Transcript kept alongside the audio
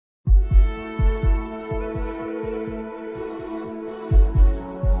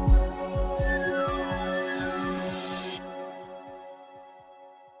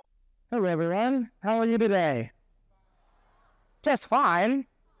Hello, everyone. How are you today? Just fine.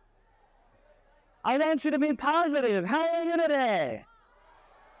 I want you to be positive. How are you today?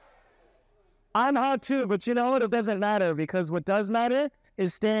 I'm hot too, but you know what? It doesn't matter, because what does matter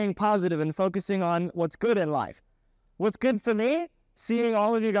is staying positive and focusing on what's good in life. What's good for me? Seeing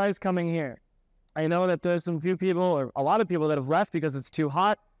all of you guys coming here. I know that there's some few people, or a lot of people, that have left because it's too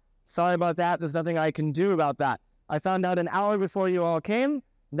hot. Sorry about that. There's nothing I can do about that. I found out an hour before you all came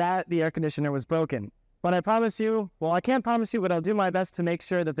that the air conditioner was broken. But I promise you, well, I can't promise you, but I'll do my best to make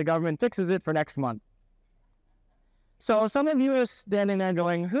sure that the government fixes it for next month. So some of you are standing there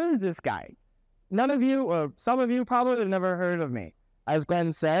going, who's this guy? None of you, or some of you probably have never heard of me. As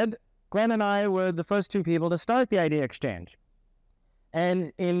Glenn said, Glenn and I were the first two people to start the IdeaXchange.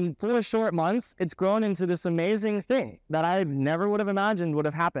 And in 4 short months, it's grown into this amazing thing that I never would have imagined would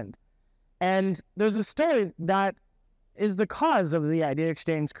have happened. And there's a story that is the cause of the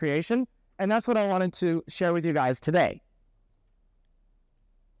IdeaXchange creation, and that's what I wanted to share with you guys today.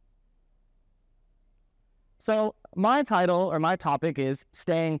 So my title, or my topic, is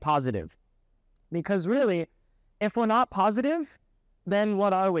Staying Positive. Because really, if we're not positive, then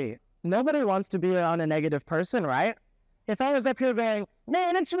what are we? Nobody wants to be around a negative person, right? If I was up here going,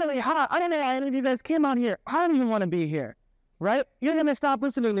 man, it's really hot, I don't know why any of you guys came out here, I don't even want to be here, right? You're going to stop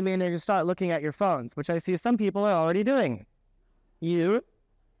listening to me and you're going to start looking at your phones, which I see some people are already doing. You,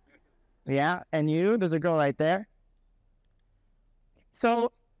 yeah, and you, there's a girl right there.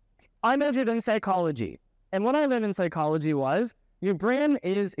 So I majored in psychology, and what I learned in psychology was your brain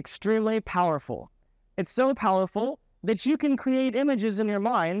is extremely powerful. It's so powerful that you can create images in your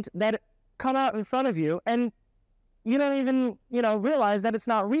mind that come out in front of you, and you don't even, realize that it's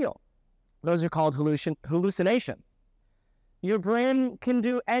not real. Those are called hallucinations. Your brain can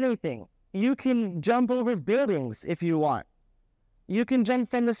do anything. You can jump over buildings if you want. You can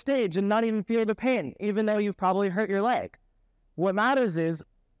jump from the stage and not even feel the pain, even though you've probably hurt your leg. What matters is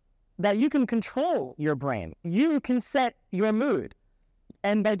that you can control your brain. You can set your mood.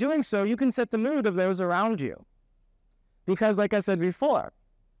 And by doing so, you can set the mood of those around you. Because like I said before,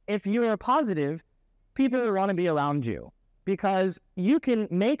 if you are positive, people want to be around you. Because you can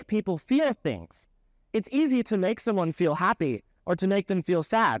make people feel things. It's easy to make someone feel happy, or to make them feel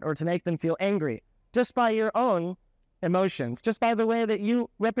sad, or to make them feel angry, just by your own emotions, just by the way that you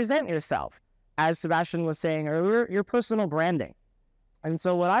represent yourself. As Sebastian was saying earlier, your personal branding. And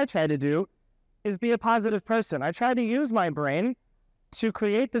so what I try to do is be a positive person. I try to use my brain to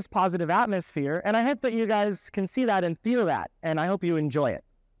create this positive atmosphere, and I hope that you guys can see that and feel that, and I hope you enjoy it,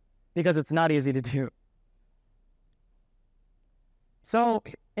 because it's not easy to do. So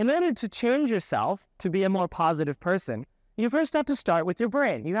in order to change yourself to be a more positive person, you first have to start with your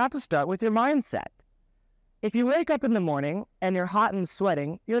brain. You have to start with your mindset. If you wake up in the morning and you're hot and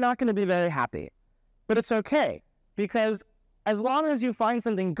sweating, you're not going to be very happy. But it's okay, because as long as you find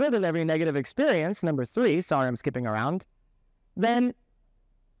something good in every negative experience, number 3, sorry I'm skipping around, then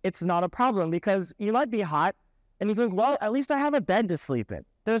it's not a problem, because you might be hot and you think, well, at least I have a bed to sleep in.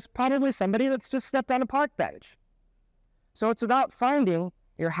 There's probably somebody that's just stepped on a park bench. So it's about finding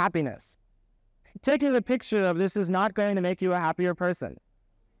your happiness. Taking a picture of this is not going to make you a happier person.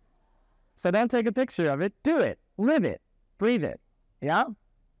 So don't take a picture of it, do it, live it, breathe it, yeah?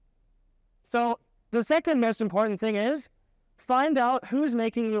 So the second most important thing is find out who's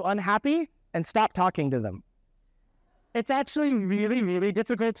making you unhappy and stop talking to them. It's actually really, really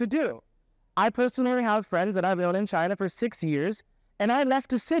difficult to do. I personally have friends that I've known in China for 6 years, and I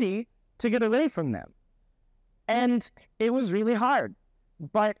left a city to get away from them. And it was really hard.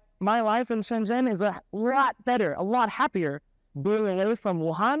 But my life in Shenzhen is a lot better, a lot happier, being away from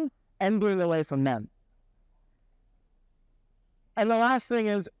Wuhan and being away from them. And the last thing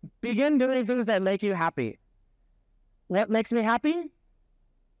is, begin doing things that make you happy. What makes me happy?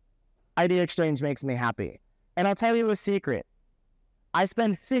 IdeaXchange makes me happy. And I'll tell you a secret. I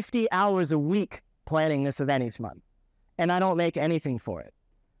spend 50 hours a week planning this event each month, and I don't make anything for it,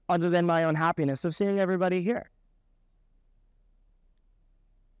 other than my own happiness of seeing everybody here.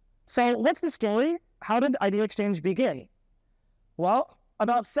 So what's the story? How did IdeaXchange begin? Well,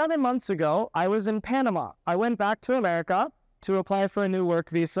 about 7 months ago, I was in Panama. I went back to America to apply for a new work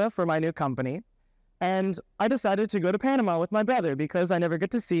visa for my new company. And I decided to go to Panama with my brother because I never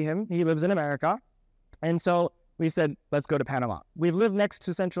get to see him. He lives in America. And so we said, let's go to Panama. We've lived next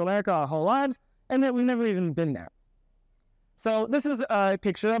to Central America our whole lives, and we've never even been there. So this is a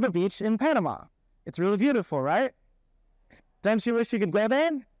picture of a beach in Panama. It's really beautiful, right? Don't you wish you could go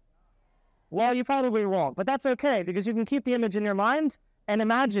there? Well, you probably won't, but that's okay, because you can keep the image in your mind and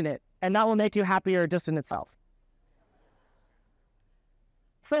imagine it, and that will make you happier just in itself.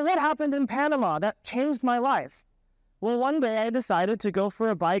 So what happened in Panama that changed my life? Well, one day I decided to go for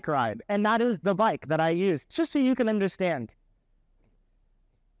a bike ride, and that is the bike that I used, just so you can understand.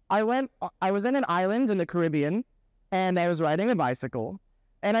 I was in an island in the Caribbean, and I was riding a bicycle,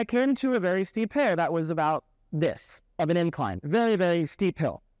 and I came to a very steep hill that was about this, of an incline, very, very steep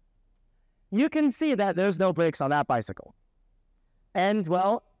hill. You can see that there's no brakes on that bicycle. And,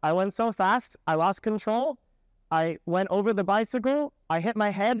 well, I went so fast, I lost control. I went over the bicycle, I hit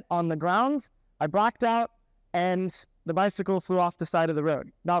my head on the ground, I blacked out, and the bicycle flew off the side of the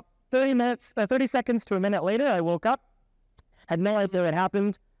road. About 30 seconds to a minute later, I woke up, had no idea what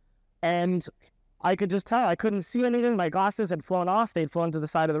happened, and I could just tell I couldn't see anything. My glasses had flown off. They'd flown to the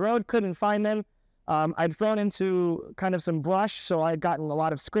side of the road, couldn't find them. I'd flown into kind of some brush, so I'd gotten a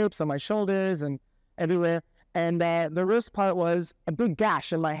lot of scrapes on my shoulders and everywhere. And the worst part was a big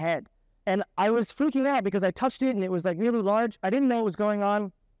gash in my head. And I was freaking out because I touched it and it was like really large. I didn't know what was going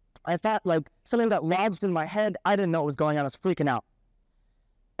on. I thought like something got lodged in my head. I didn't know what was going on. I was freaking out.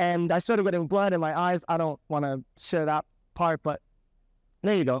 And I started getting blood in my eyes. I don't want to share that part, but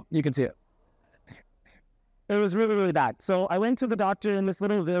there you go. You can see it. It was really, really bad. So I went to the doctor in this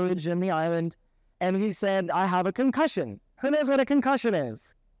little village in the island, and he said, I have a concussion. Who knows what a concussion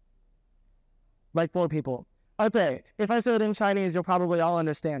is? Like 4 people. Okay, if I say it in Chinese, you'll probably all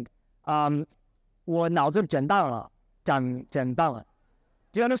understand. 我脑子长大了，长大了.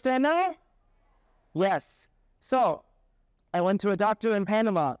 Do you understand now? Yes. So, I went to a doctor in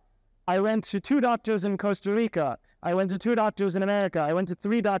Panama. I went to 2 doctors in Costa Rica. I went to 2 doctors in America. I went to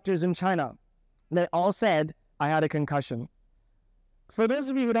 3 doctors in China. They all said I had a concussion. For those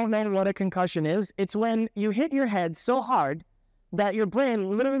of you who don't know what a concussion is, it's when you hit your head so hard that your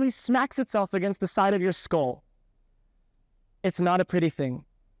brain literally smacks itself against the side of your skull. It's not a pretty thing.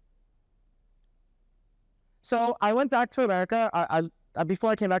 So I went back to America. Before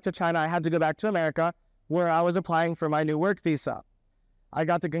I came back to China, I had to go back to America where I was applying for my new work visa. I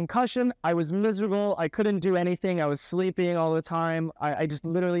got the concussion. I was miserable. I couldn't do anything. I was sleeping all the time. I just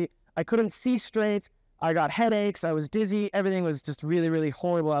literally, I couldn't see straight. I got headaches. I was dizzy. Everything was just really, really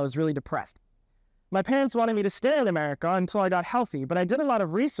horrible. I was really depressed. My parents wanted me to stay in America until I got healthy, but I did a lot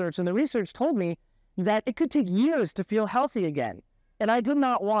of research, and the research told me that it could take years to feel healthy again. And I did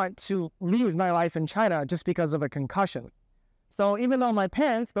not want to leave my life in China just because of a concussion. So even though my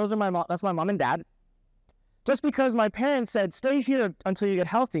parents, that's my mom and dad, just because my parents said, stay here until you get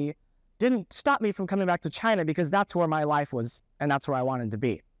healthy, didn't stop me from coming back to China because that's where my life was and that's where I wanted to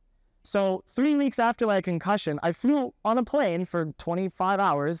be. So 3 weeks after my concussion, I flew on a plane for 25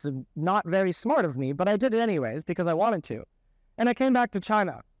 hours. Not very smart of me, but I did it anyways because I wanted to. And I came back to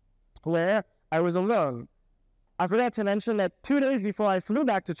China, where I was alone. I forgot to mention that 2 days before I flew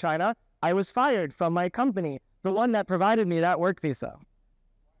back to China, I was fired from my company, the one that provided me that work visa.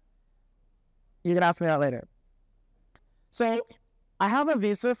 You can ask me that later. So I have a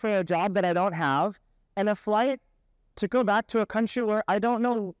visa for a job that I don't have and a flight to go back to a country where I don't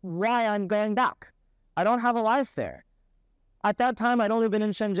know why I'm going back. I don't have a life there. At that time, I'd only been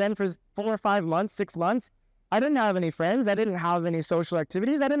in Shenzhen for 4 or 5 months, 6 months. I didn't have any friends. I didn't have any social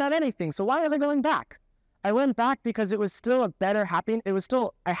activities. I didn't have anything. So why was I going back? I went back because it was still it was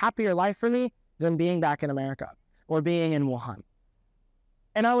still a happier life for me than being back in America or being in Wuhan.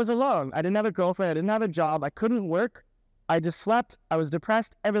 And I was alone. I didn't have a girlfriend. I didn't have a job. I couldn't work. I just slept. I was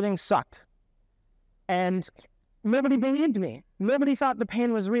depressed. Everything sucked. And nobody believed me. Nobody thought the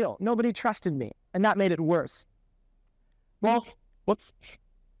pain was real. Nobody trusted me. And that made it worse. Well,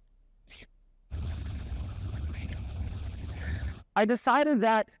 I decided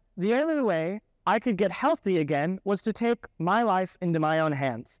that the only way I could get healthy again was to take my life into my own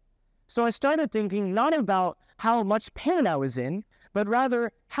hands. So I started thinking not about how much pain I was in, but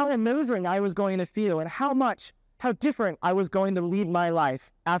rather how amazing I was going to feel and how different I was going to lead my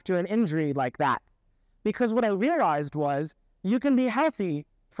life after an injury like that. Because what I realized was you can be healthy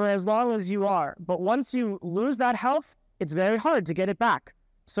for as long as you are, but once you lose that health, it's very hard to get it back.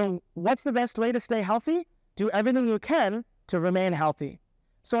 So what's the best way to stay healthy? Do everything you can to remain healthy.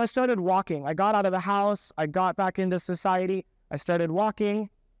 So I started walking. I got out of the house. I got back into society. I started walking.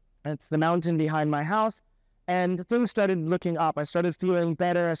 It's the mountain behind my house. And things started looking up. I started feeling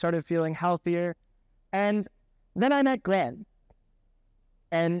better. I started feeling healthier. And then I met Glenn.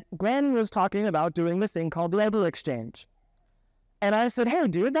 And Glenn was talking about doing this thing called IdeaXchange. And I said, hey,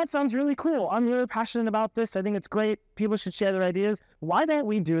 dude, that sounds really cool. I'm really passionate about this. I think it's great. People should share their ideas. Why don't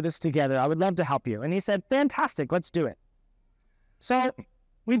we do this together? I would love to help you. And he said, fantastic, let's do it. So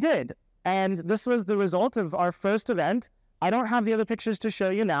we did. And this was the result of our first event. I don't have the other pictures to show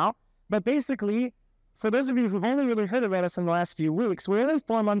you now. But basically, for those of you who've only really heard about us in the last few weeks, we're only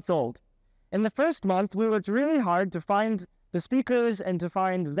 4 months old. In the first month, we worked really hard to find the speakers and to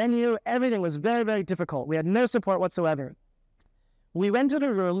find the venue. Everything was very, very difficult. We had no support whatsoever. We rented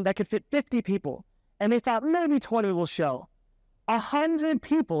a room that could fit 50 people, and we thought maybe 20 will show. 100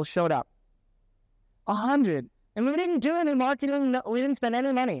 people showed up. 100. And we didn't do any marketing. No, we didn't spend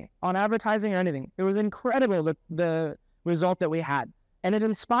any money on advertising or anything. It was incredible, the result that we had. And it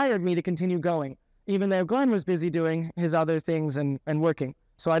inspired me to continue going, even though Glenn was busy doing his other things and working.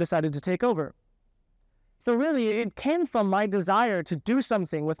 So I decided to take over. So really, it came from my desire to do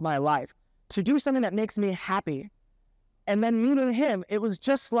something with my life, to do something that makes me happy. And then meeting him, it was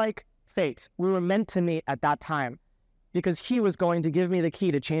just like fate. We were meant to meet at that time because he was going to give me the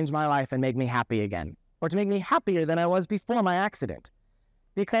key to change my life and make me happy again, or to make me happier than I was before my accident.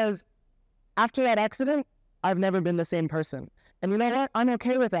 Because after that accident, I've never been the same person. And you know what? I'm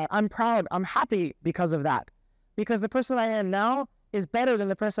okay with that. I'm proud. I'm happy because of that. Because the person I am now is better than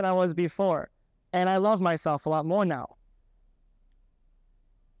the person I was before. And I love myself a lot more now.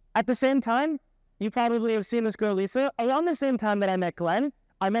 At the same time, you probably have seen this girl, Lisa. Around the same time that I met Glenn,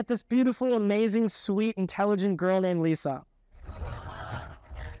 I met this beautiful, amazing, sweet, intelligent girl named Lisa.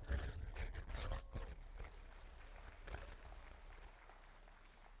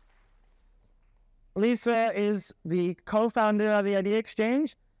 Lisa is the co-founder of the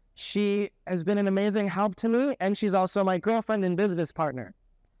IdeaXchange. She has been an amazing help to me, and she's also my girlfriend and business partner.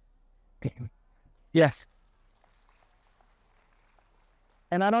 Yes.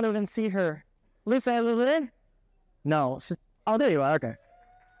 And I don't even see her. Lisa, are you in? No. Oh, there you are. Okay.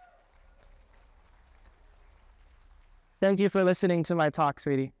 Thank you for listening to my talk,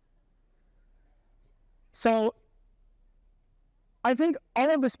 sweetie. So, I think all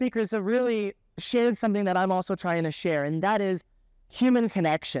of the speakers have really shared something that I'm also trying to share, and that is human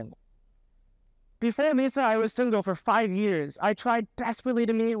connection. Before Lisa, I was single for 5 years. I tried desperately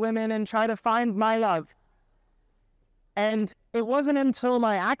to meet women and try to find my love. And it wasn't until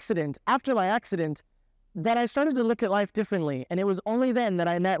my accident, after my accident, that I started to look at life differently. And it was only then that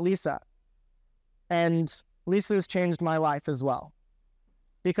I met Lisa. And Lisa's changed my life as well.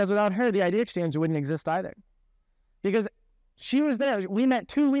 Because without her, the IdeaXchange wouldn't exist either. Because she was there. We met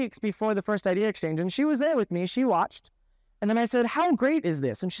 2 weeks before the first IdeaXchange, and she was there with me. She watched. And then I said, how great is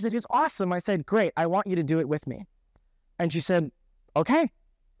this? And she said, it's awesome. I said, great. I want you to do it with me. And she said, okay,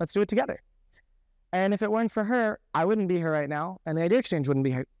 let's do it together. And if it weren't for her, I wouldn't be here right now. And the IdeaXchange wouldn't be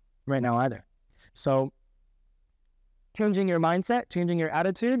here right now either. So changing your mindset, changing your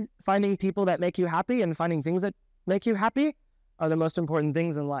attitude, finding people that make you happy and finding things that make you happy are the most important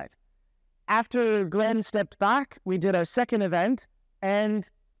things in life. After Glenn stepped back, we did our second event, and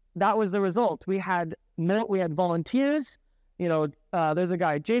that was the result. We had volunteers. You know, there's a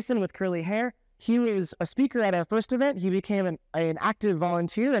guy, Jason, with curly hair. He was a speaker at our first event. He became an active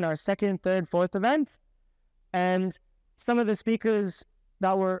volunteer in our second, third, fourth events. And some of the speakers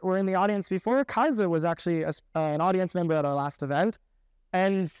that were in the audience before, Kaiser was actually an audience member at our last event.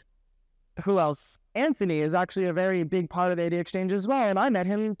 And who else? Anthony is actually a very big part of the IdeaXchange as well. And I met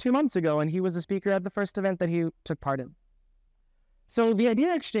him 2 months ago, and he was a speaker at the first event that he took part in. So the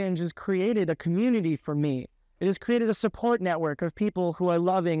IdeaXchange has created a community for me. It has created a support network of people who are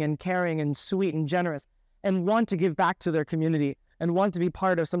loving and caring and sweet and generous and want to give back to their community and want to be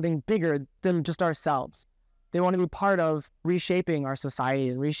part of something bigger than just ourselves. They want to be part of reshaping our society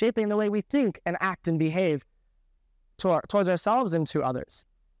and reshaping the way we think and act and behave towards ourselves and to others.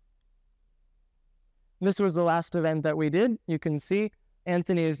 This was the last event that we did. You can see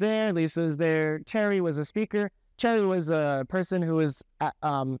Anthony is there, Lisa is there, Cherry was a speaker. Cherry was a person who was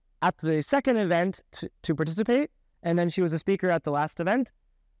at the second event to participate, and then she was a speaker at the last event.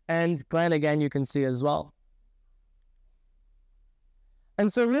 And Glenn, again, you can see as well.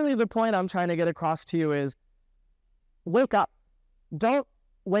 And so really the point I'm trying to get across to you is, wake up. Don't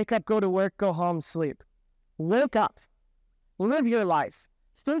wake up, go to work, go home, sleep. Wake up. Live your life.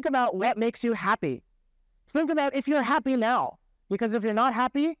 Think about what makes you happy. Think about if you're happy now. Because if you're not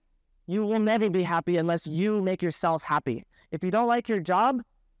happy, you will never be happy unless you make yourself happy. If you don't like your job,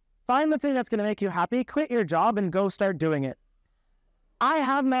 find the thing that's going to make you happy, quit your job, and go start doing it. I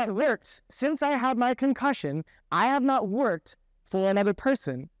have not worked since I had my concussion. I have not worked for another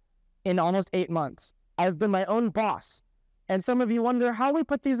person in almost 8 months. I've been my own boss. And some of you wonder how we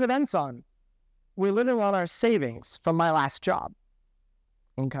put these events on. We're living on our savings from my last job.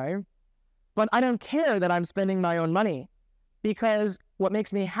 Okay? But I don't care that I'm spending my own money, because what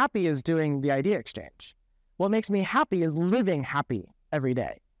makes me happy is doing the IdeaXchange. What makes me happy is living happy every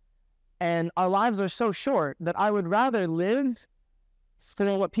day. And our lives are so short that I would rather live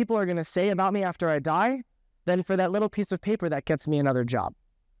for what people are going to say about me after I die than for that little piece of paper that gets me another job.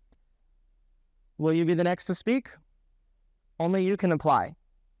 Will you be the next to speak? Only you can apply.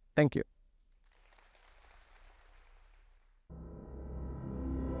 Thank you.